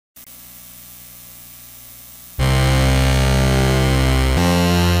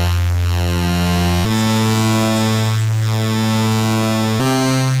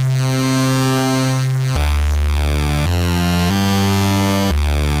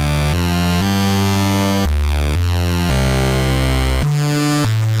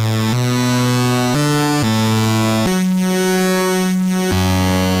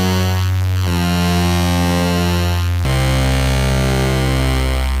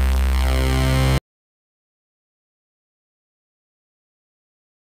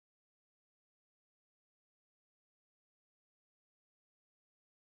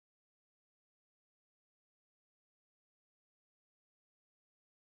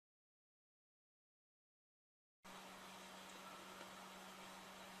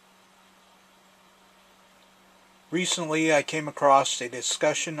Recently I came across a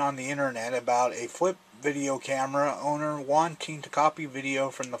discussion on the internet about a flip video camera owner wanting to copy video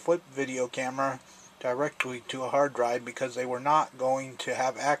from the flip video camera directly to a hard drive because they were not going to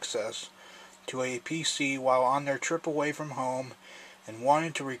have access to a PC while on their trip away from home and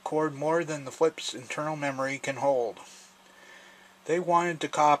wanted to record more than the flip's internal memory can hold. They wanted to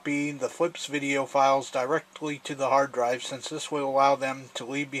copy the flip's video files directly to the hard drive since this would allow them to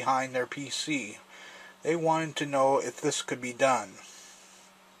leave behind their PC. They wanted to know if this could be done.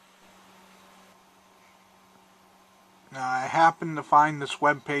 Now I happened to find this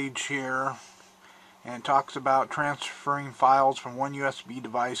web page here, and it talks about transferring files from one USB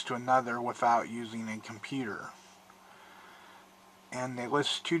device to another without using a computer. And they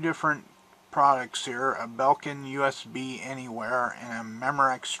list two different products here, a Belkin USB Anywhere and a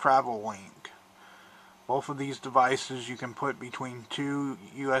Memorex Travel Link. Both of these devices you can put between two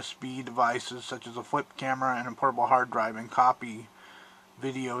USB devices such as a flip camera and a portable hard drive and copy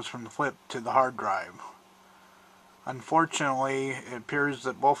videos from the flip to the hard drive. Unfortunately, it appears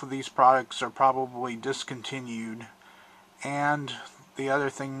that both of these products are probably discontinued, and the other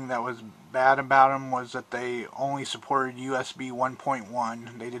thing that was bad about them was that they only supported USB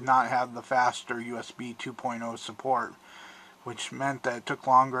 1.1. They did not have the faster USB 2.0 support, which meant that it took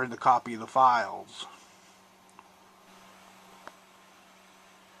longer to copy the files.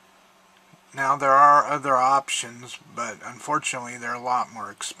 Now there are other options, but unfortunately they're a lot more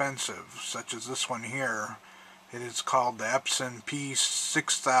expensive, such as this one here. It is called the Epson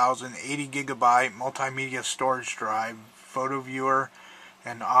P6000 80GB multimedia storage drive, photo viewer,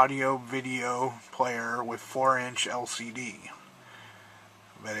 and audio video player with 4-inch LCD.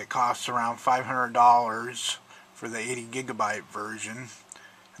 But it costs around $500 for the 80GB version,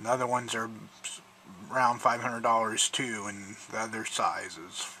 and the other ones are around $500 too, in the other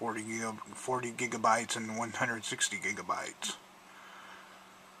sizes, 40 gigabytes and 160 gigabytes.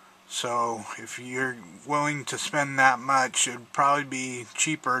 So if you're willing to spend that much, it would probably be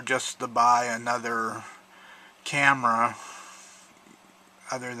cheaper just to buy another camera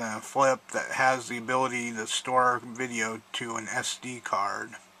other than a flip that has the ability to store video to an SD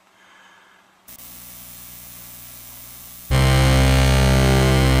card.